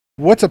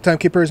What's up,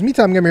 Timekeepers? Me,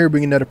 Tom Gamer here,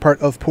 bringing another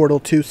part of Portal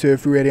 2. So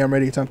if you're ready, I'm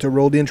ready. Time to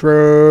roll the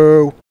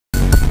intro.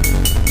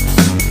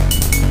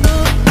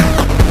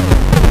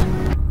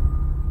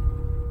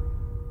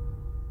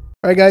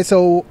 Alright guys,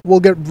 so we'll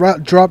get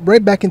dropped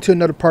right back into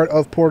another part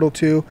of Portal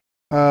 2.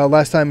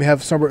 Last time we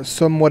have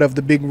somewhat of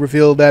the big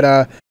reveal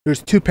that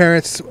there's two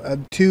parents,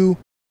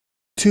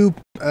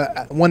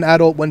 one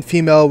adult, one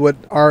female,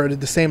 are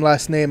the same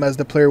last name as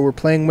the player we're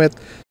playing with.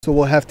 So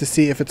we'll have to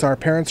see if it's our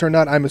parents or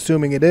not. I'm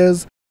assuming it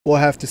is. We'll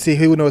have to see.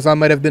 Who knows? I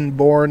might have been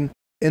born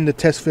in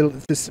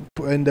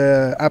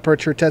the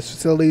Aperture test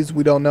facilities.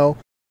 We don't know.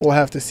 We'll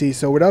have to see.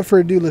 So without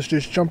further ado, let's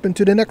just jump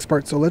into the next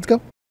part. So let's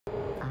go.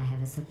 I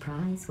have a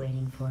surprise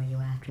waiting for you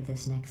after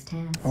this next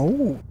task.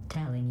 Oh.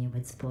 Telling you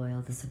would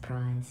spoil the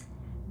surprise.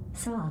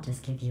 So I'll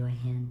just give you a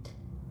hint.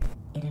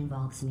 It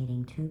involves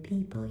meeting two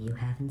people you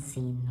haven't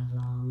seen in a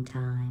long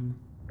time.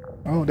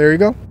 Oh, there you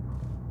go.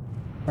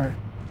 Alright.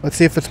 Let's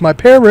see if it's my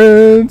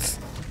parents.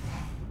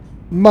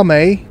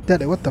 Mummy.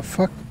 Daddy, what the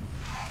fuck?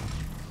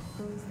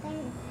 Who's there?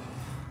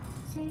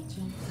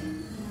 Searching.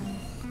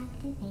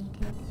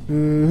 Activated.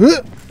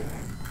 Uh-huh.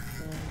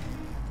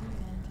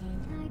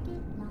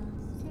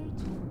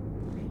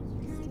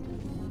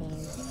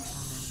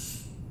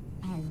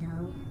 Hello.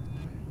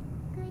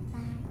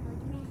 Goodbye.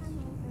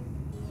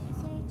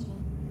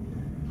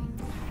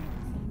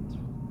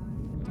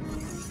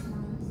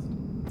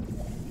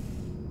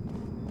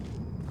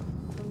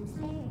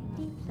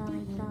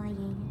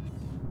 Deploying.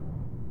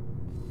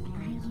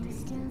 Are you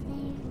still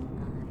there?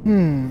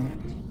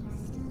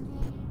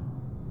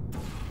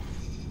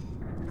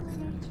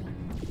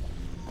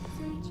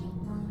 Searching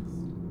lost.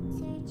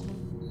 Searching.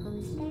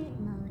 Who's there?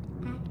 Mode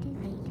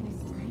activated.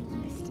 Are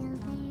you still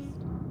there?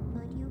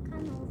 Would you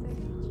come over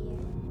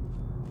here?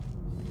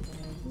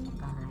 There you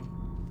are.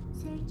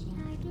 Searching.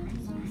 Are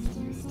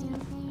you still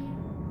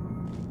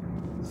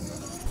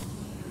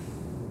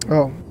there?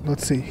 Oh,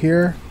 let's see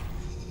here.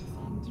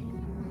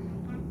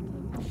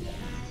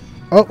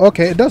 Oh,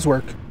 okay, it does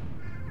work.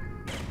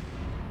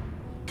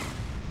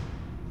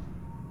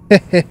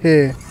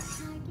 Hehehe.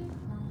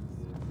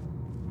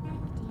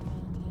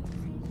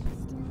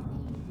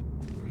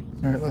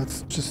 Alright,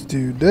 let's just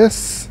do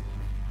this.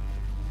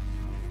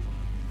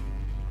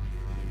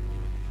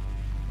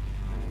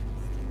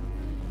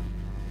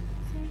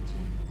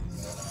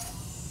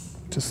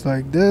 Just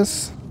like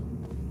this.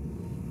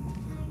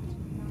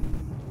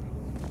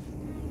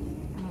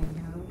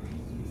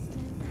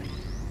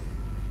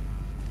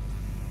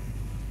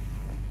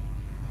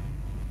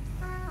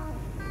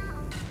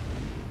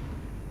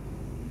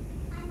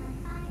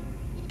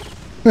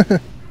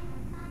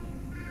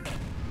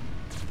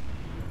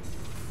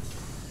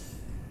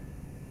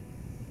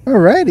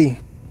 Alrighty,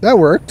 that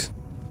worked.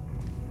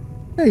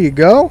 There you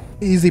go.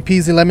 Easy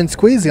peasy lemon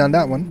squeezy on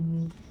that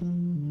one.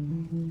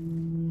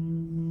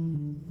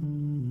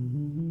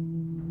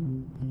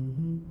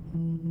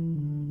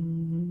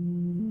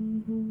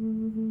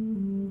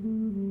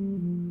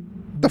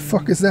 The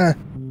fuck is that?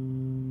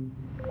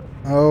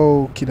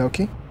 Okie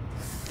dokie.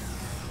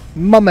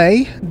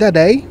 Mummy,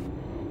 daddy.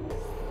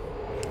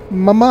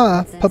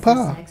 Mama, papa.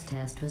 This next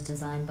test was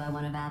designed by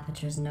one of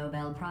Aperture's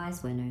Nobel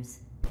Prize winners.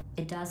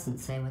 It doesn't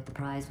say what the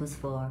prize was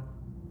for.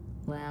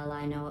 Well,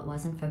 I know it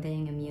wasn't for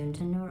being immune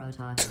to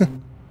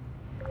neurotoxin.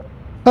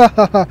 Ha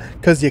ha ha,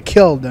 because you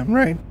killed them,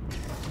 right?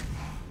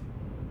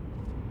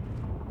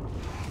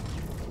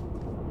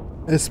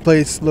 This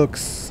place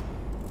looks...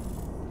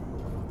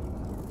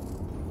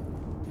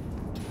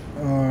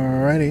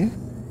 Alrighty.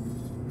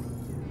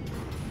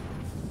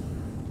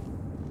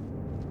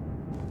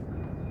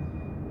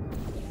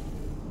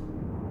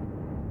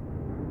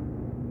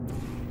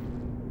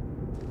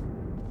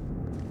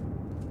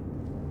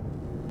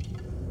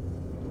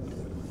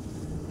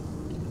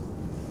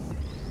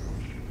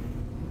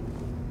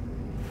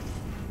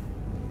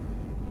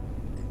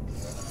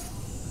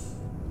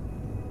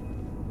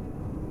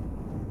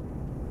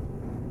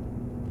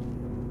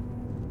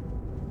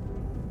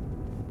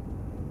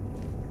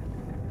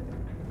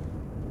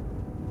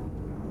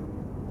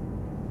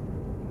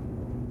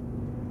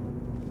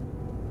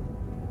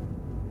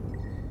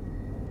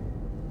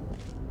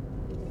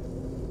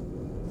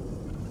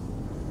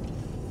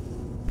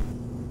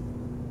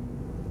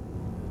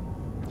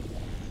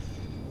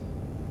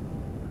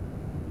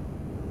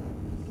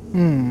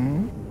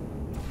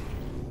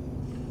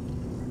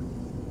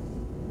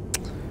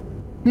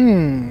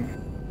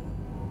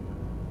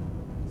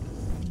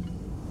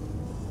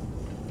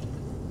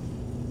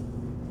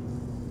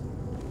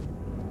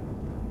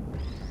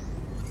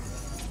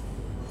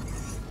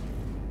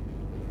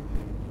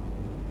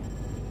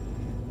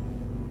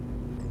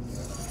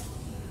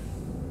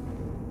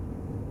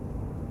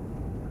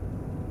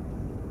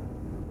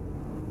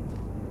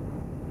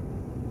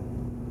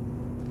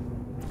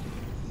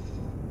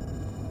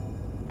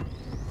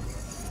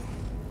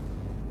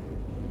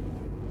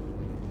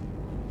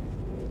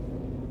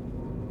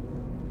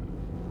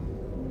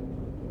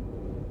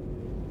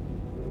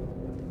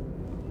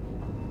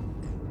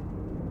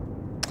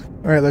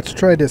 Alright, let's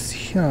try this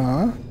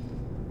here.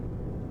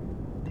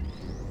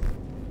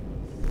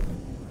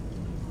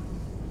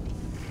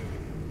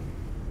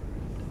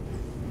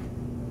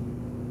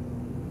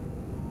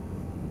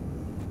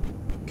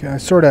 Okay, I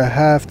sort of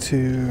have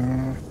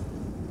to...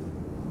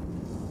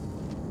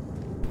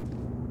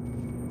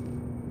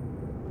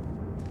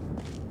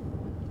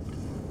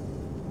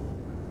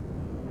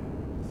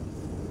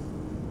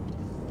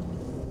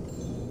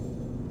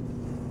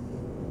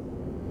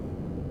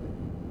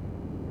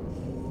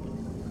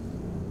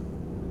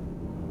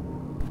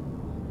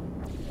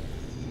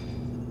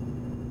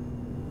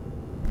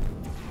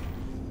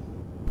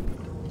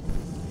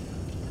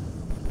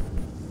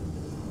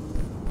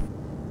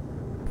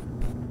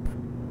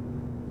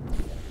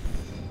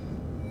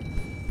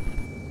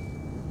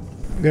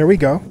 There we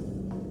go.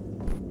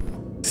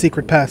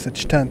 Secret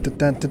passage. Dun, dun,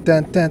 dun, dun,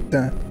 dun, dun,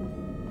 dun.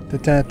 Dun,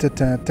 dun, dun,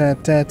 dun, dun,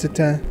 dun, dun,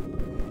 dun.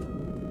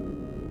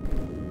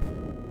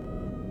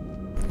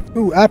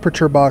 Ooh,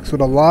 aperture box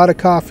with a lot of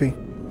coffee.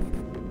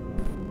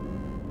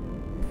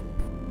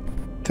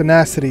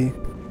 Tenacity.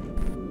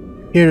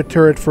 Hear the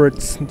turret for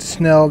its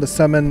snell to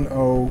summon.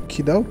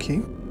 Okie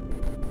dokie.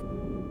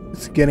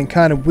 It's getting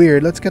kind of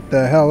weird. Let's get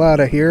the hell out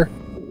of here.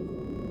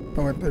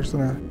 Oh, wait, there's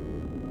a...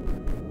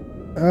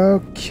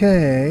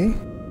 Okay.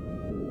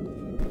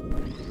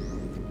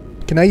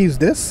 Can I use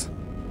this?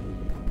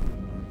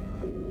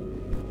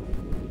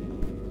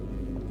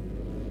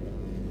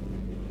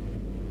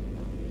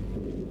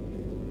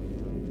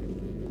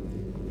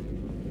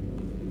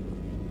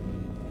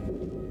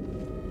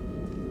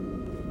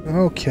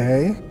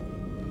 Okay.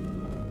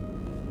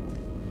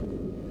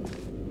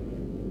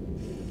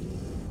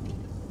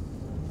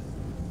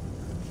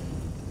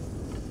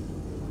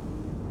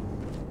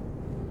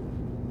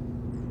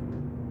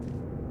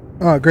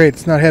 Oh, great.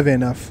 It's not heavy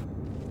enough.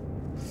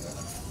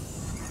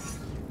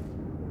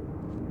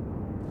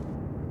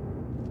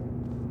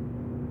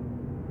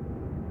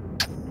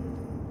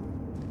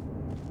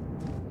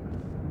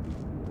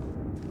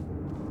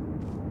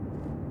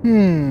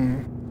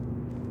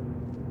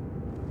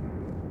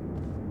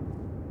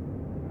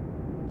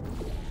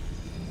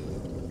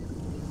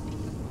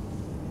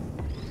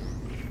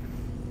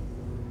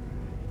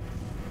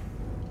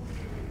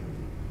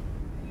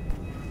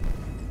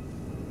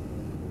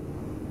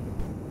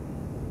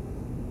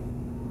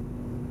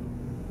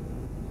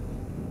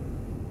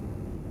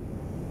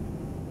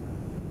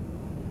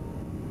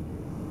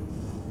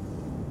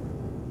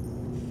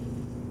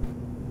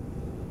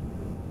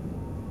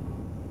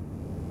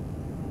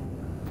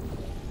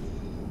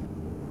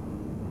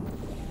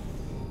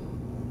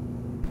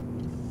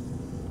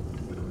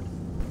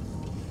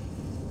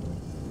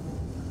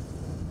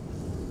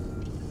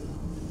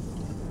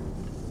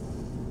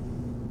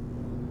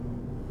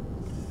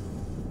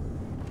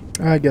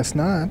 I guess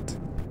not.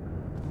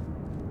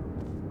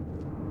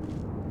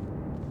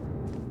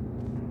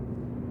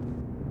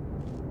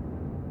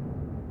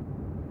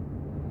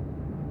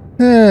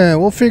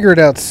 We'll figure it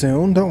out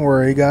soon. Don't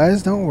worry,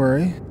 guys. Don't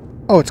worry.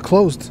 Oh, it's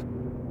closed.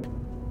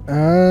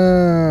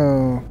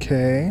 Oh,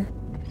 okay.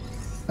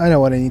 I know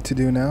what I need to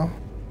do now.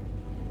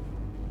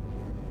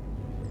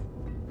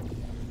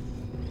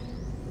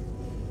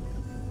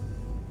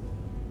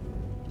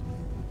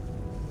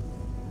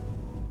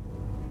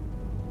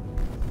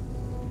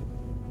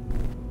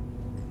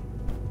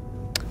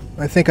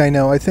 I think I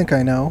know. I think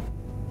I know.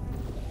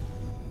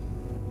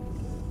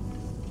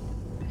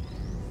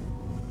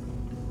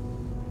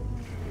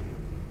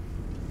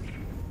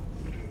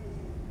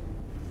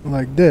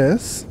 Like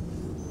this.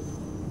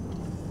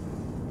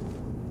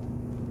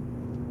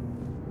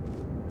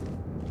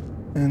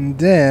 And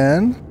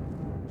then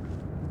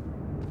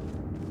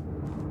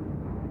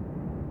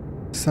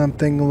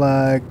something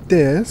like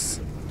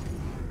this.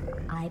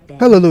 I bet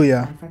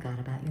Hallelujah. I forgot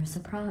about your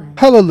surprise.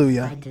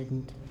 Hallelujah. I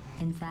didn't.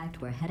 In fact,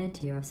 we're headed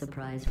to your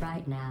surprise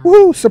right now.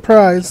 Woo!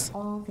 Surprise.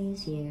 All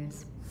these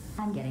years,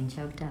 I'm getting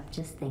choked up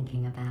just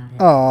thinking about it.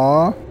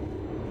 Aww.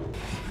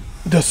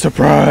 The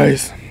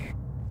surprise.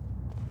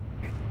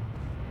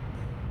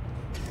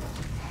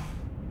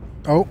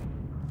 Oh.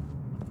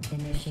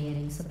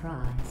 Initiating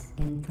surprise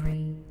in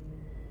 3,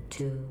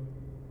 2,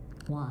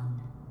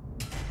 1.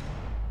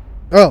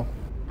 Oh.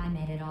 I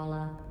made it all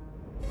up.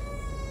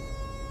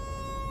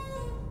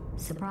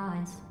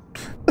 Surprise.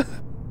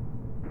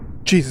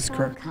 Jesus Oh,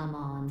 Christ. come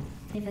on.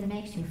 If it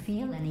makes you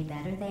feel any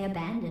better, they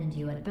abandoned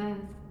you at birth.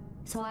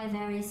 So I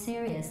very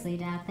seriously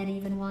doubt they'd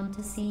even want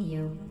to see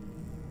you.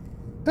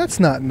 That's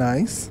not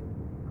nice.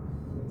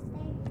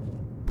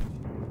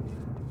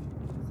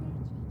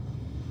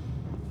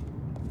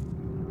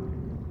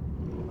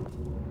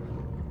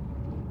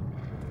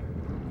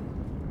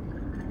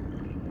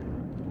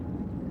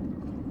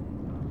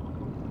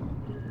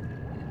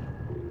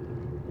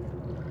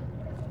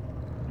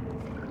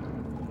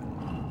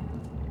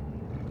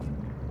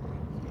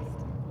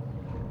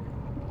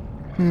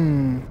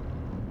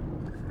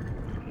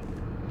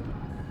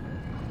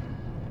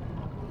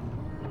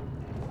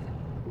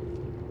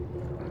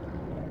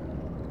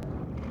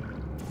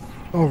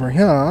 Over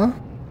here.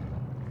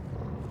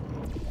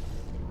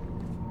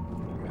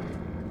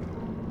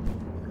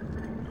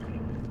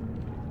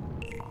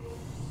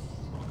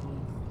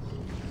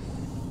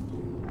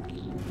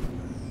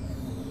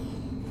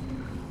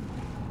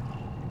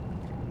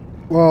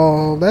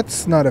 Well,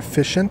 that's not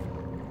efficient.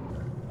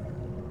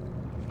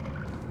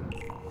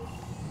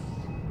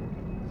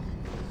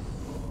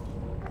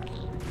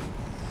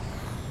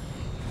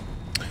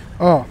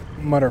 Oh,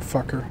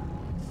 motherfucker.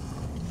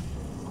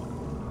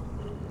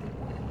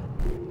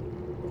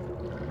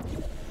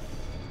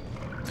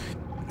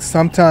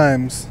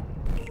 Sometimes.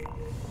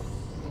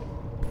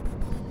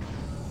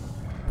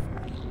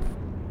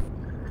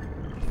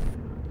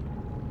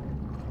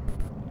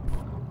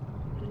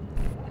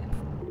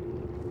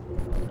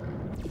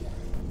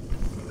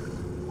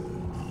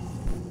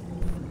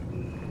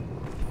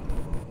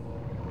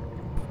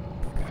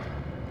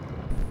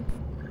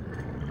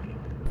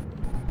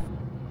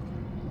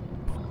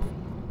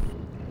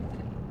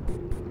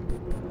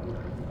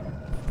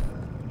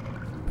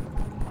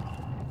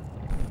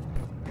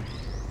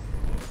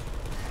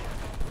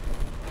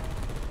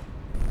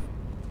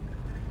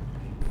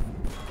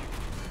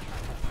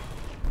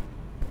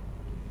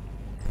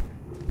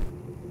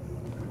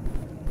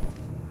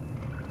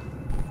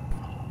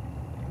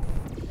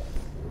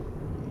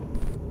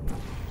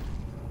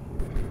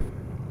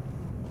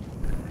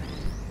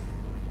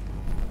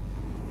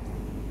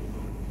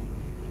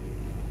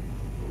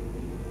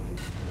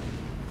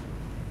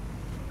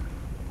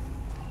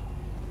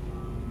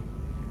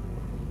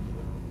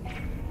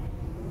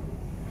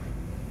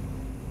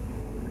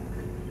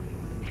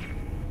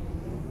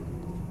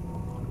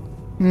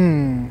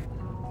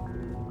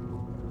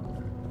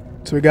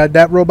 So we got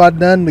that robot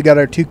done. We got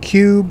our 2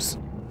 cubes.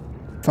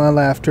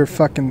 Finally, after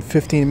fucking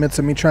 15 minutes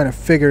of me trying to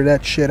figure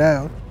that shit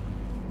out.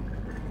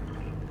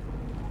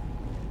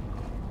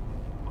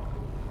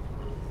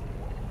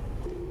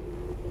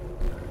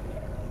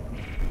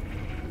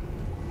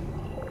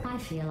 I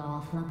feel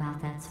awful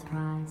about that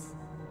surprise.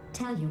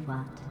 Tell you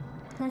what,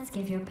 let's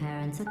give your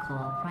parents a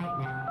call right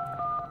now.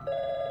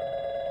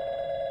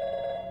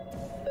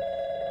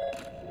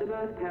 The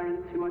birth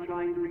parents you are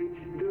trying to reach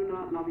do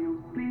not love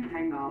you. Please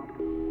hang up.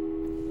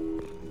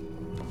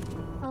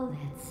 Oh,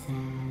 that's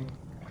sad.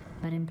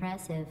 But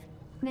impressive.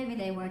 Maybe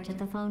they worked at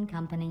the phone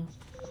company.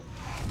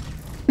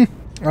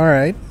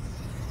 Alright.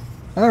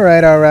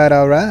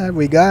 Alright.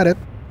 We got it.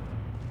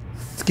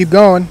 Let's keep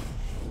going.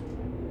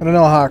 I don't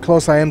know how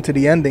close I am to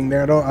the ending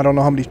there. I don't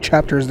know how many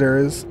chapters there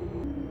is.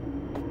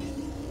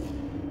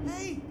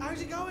 Hey,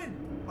 how's it going?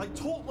 I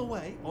talked my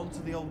way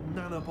onto the old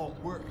nanobot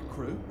work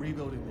crew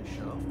rebuilding this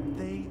shaft.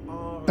 They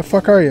are... The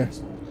fuck are you?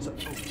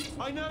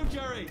 I know,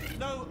 Jerry.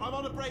 No, I'm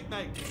on a break,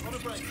 mate. On a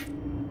break.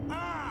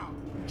 Ah!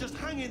 Just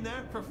hang in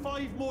there for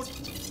 5 more...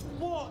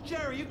 What,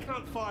 Jerry? You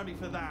can't fire me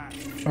for that.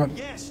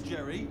 Yes,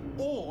 Jerry.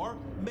 Or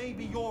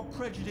maybe your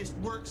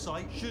prejudiced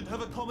worksite should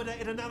have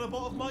accommodated a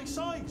nanobot of my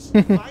size.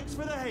 Thanks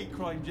for the hate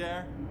crime,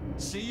 Jer.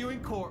 See you in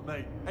court,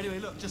 mate. Anyway,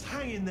 look, just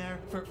hang in there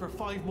for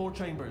 5 more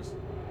chambers.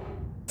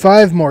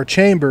 5 more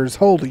chambers?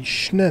 Holy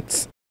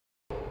schnitz.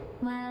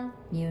 Well,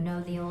 you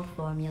know the old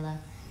formula.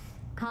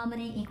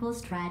 Comedy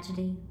equals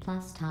tragedy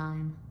plus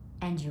time.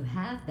 And you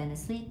have been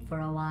asleep for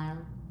a while.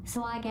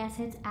 So I guess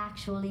it's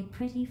actually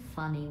pretty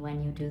funny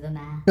when you do the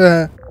math.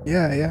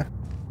 Yeah.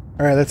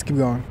 Alright, let's keep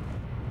going.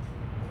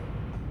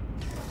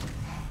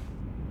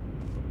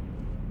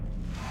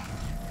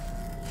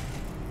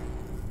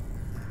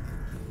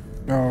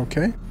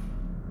 Okay.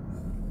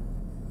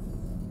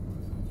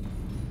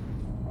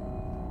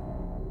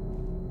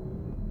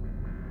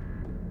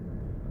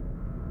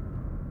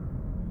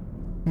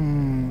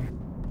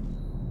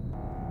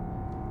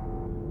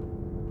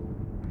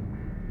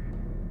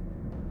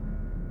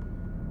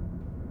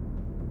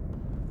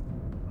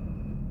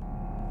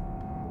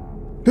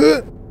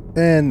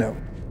 And no.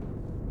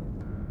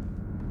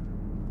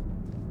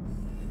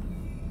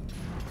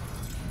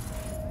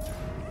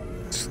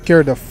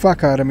 Scared the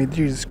fuck out of me,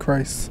 Jesus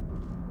Christ.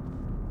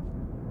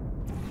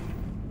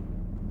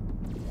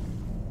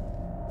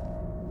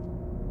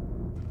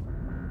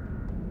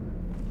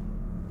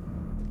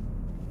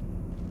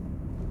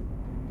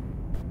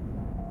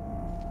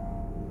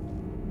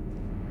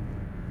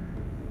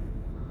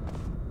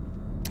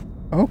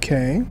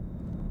 Okay.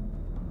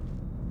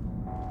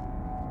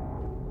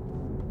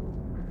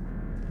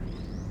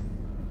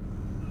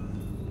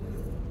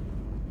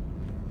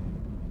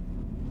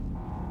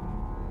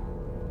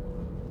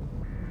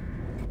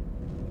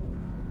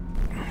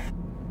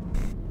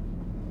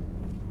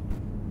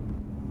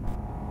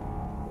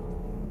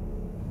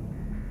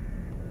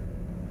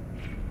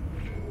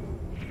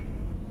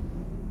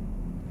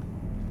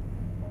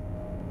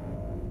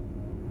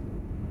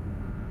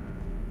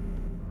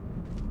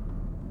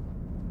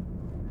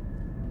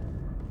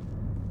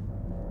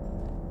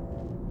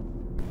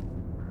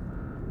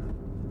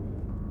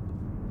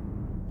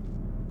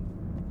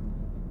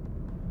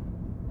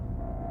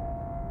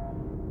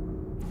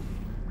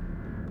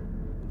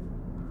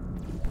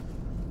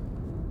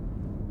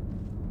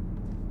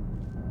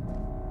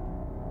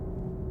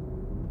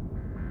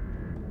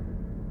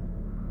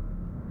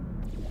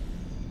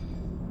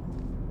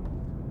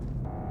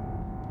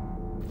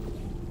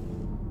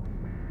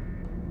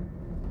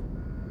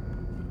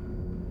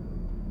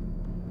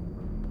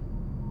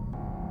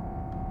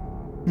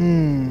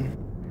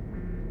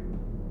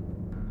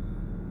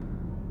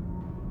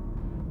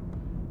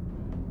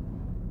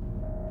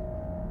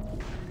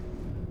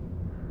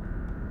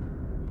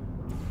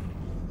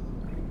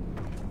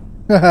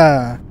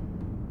 Haha.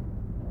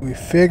 We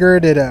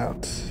figured it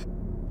out.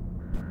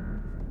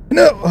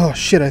 No! Oh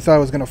shit, I thought I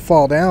was gonna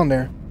fall down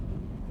there.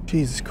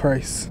 Jesus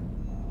Christ.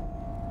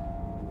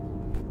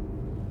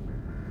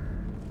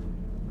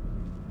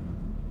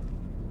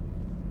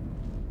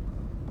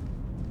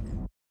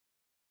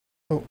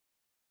 Oh.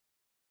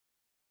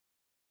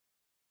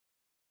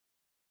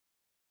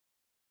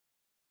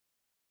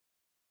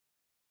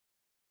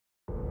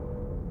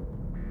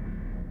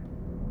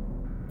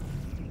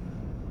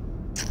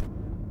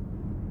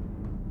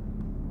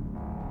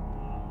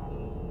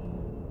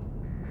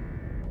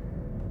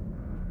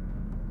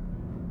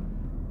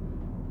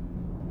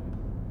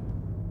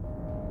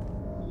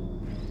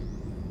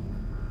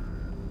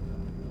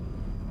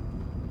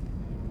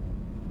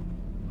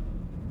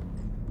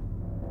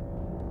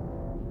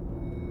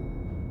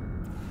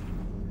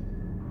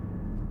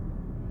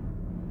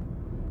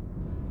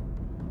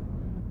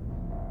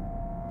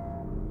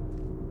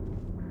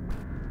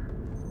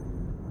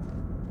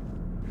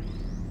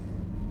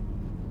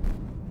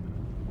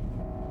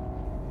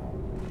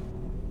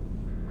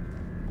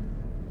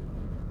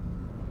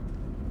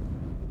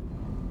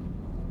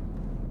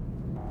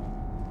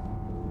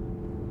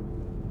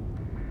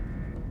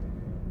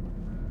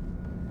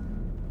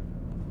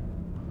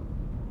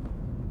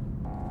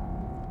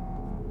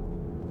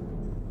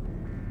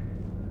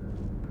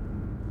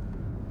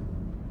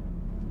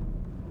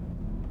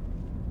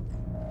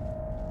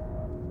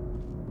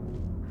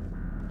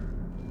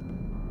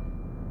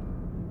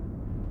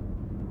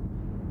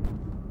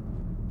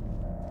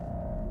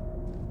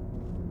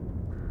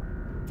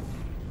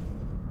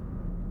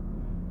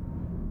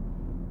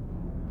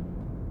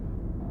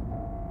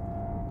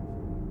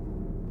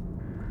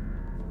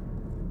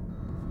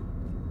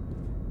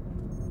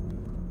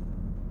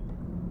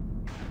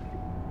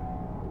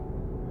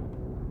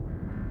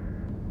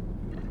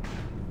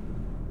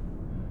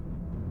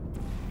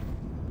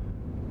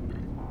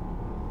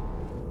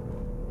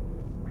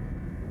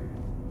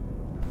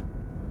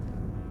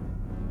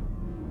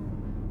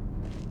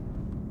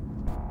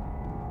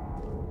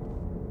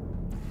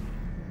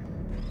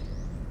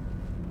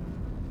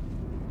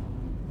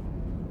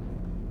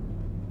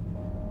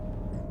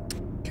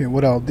 Okay,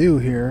 what I'll do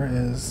here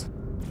is...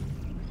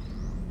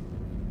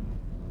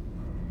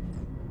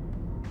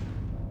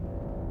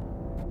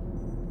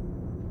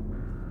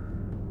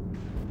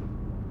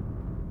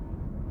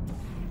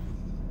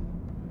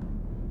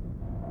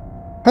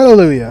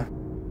 Hallelujah!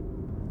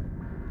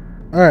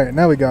 Alright,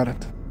 now we got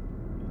it.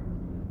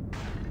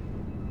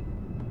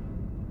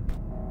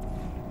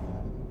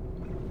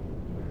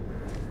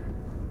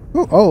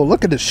 Ooh, oh,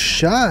 look at this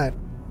shot!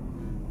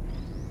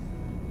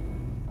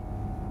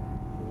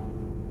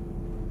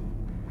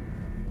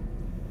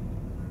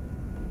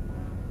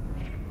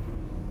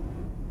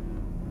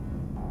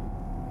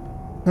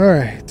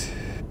 Alright.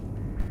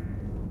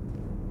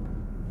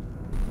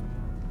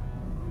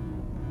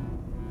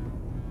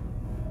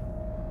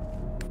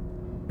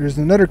 There's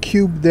another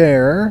cube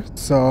there,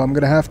 so I'm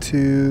gonna have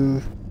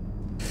to...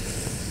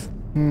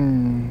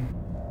 I'm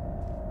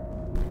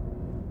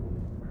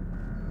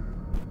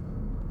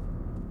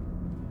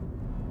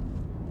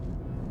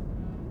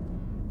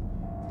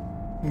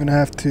gonna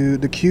have to...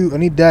 The cube... I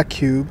need that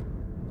cube.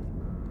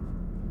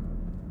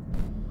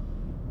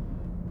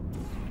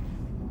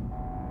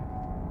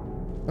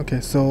 Okay,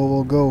 so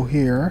we'll go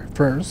here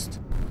first.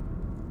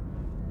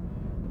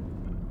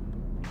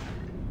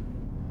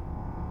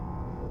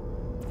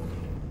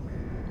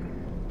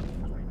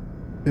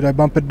 Did I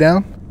bump it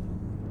down?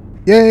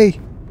 Yay!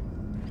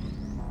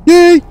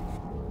 Yay!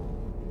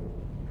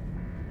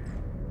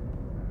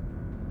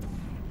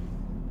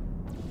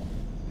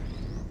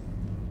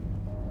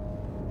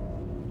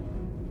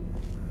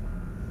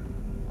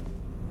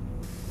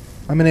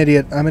 I'm an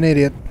idiot. I'm an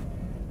idiot.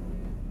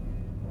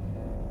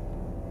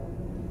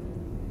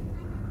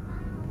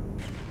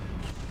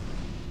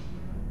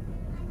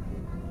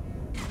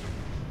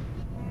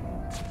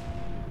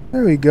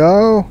 There we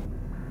go.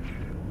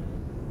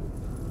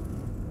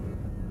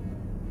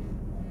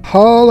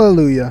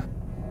 Hallelujah.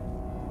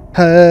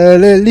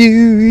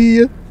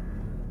 Hallelujah.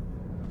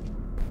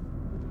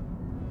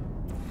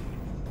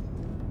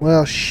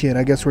 Well, shit,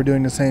 I guess we're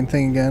doing the same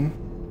thing again.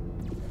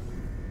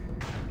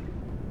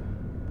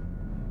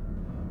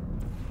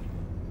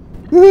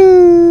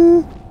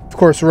 Woo! Of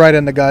course, right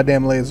in the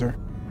goddamn laser.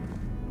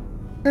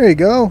 There you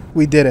go.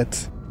 We did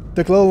it.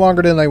 Took a little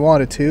longer than I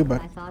wanted to,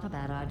 but... I thought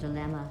about our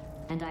dilemma,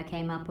 and I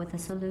came up with a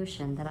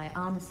solution that I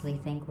honestly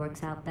think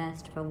works out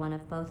best for one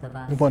of both of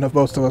us. One of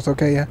both of us,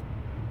 okay, yeah.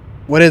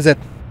 What is it?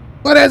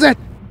 What is it?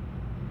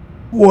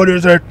 What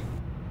is it?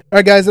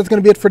 Alright guys, that's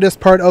going to be it for this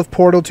part of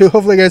Portal 2.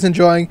 Hopefully you guys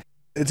enjoying.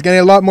 It's getting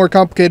a lot more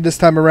complicated this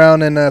time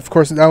around, and of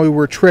course now we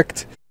were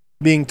tricked,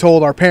 being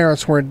told our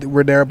parents were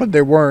there, but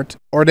they weren't.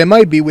 Or they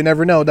might be, we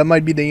never know. That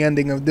might be the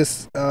ending of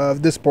this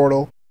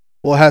portal.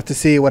 We'll have to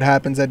see what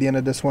happens at the end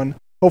of this one.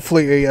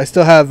 Hopefully, I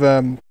still have,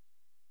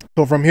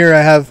 so from here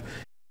I have,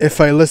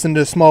 if I listen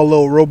to a small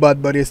little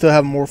robot buddy, I still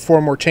have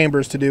 4 more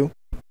chambers to do.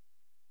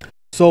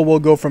 So we'll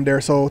go from there.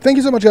 So thank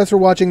you so much guys for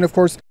watching, and of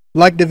course,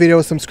 like the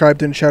video, subscribe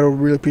to the channel,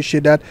 really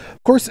appreciate that.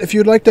 Of course, if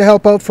you'd like to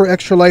help out for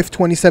Extra Life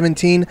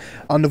 2017,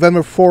 on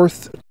November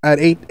 4th at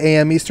 8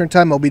 a.m. Eastern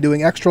Time, I'll be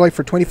doing Extra Life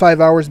for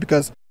 25 hours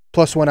because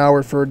plus 1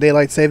 hour for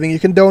daylight saving. You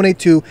can donate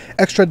to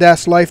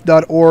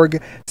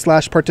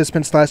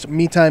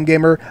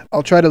extra-life.org/participant/MeTimeGamer.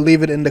 I'll try to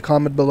leave it in the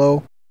comment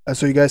below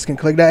so you guys can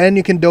click that. And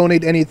you can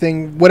donate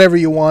anything, whatever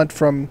you want,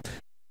 from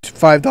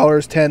 $5,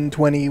 $10,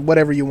 $20,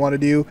 whatever you want to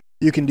do.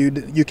 You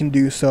can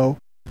do so.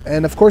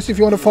 And of course, if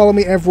you want to follow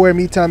me everywhere,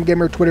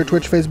 MeTimeGamer, Twitter,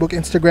 Twitch, Facebook,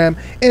 Instagram,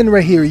 and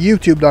right here,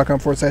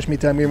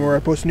 youtube.com/MeTimeGamer, where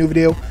I post a new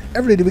video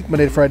every day, week,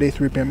 Monday to Friday,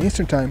 3 p.m.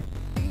 Eastern Time.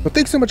 But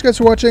thanks so much, guys,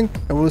 for watching,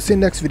 and we'll see you in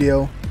the next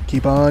video.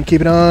 Keep on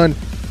keeping on.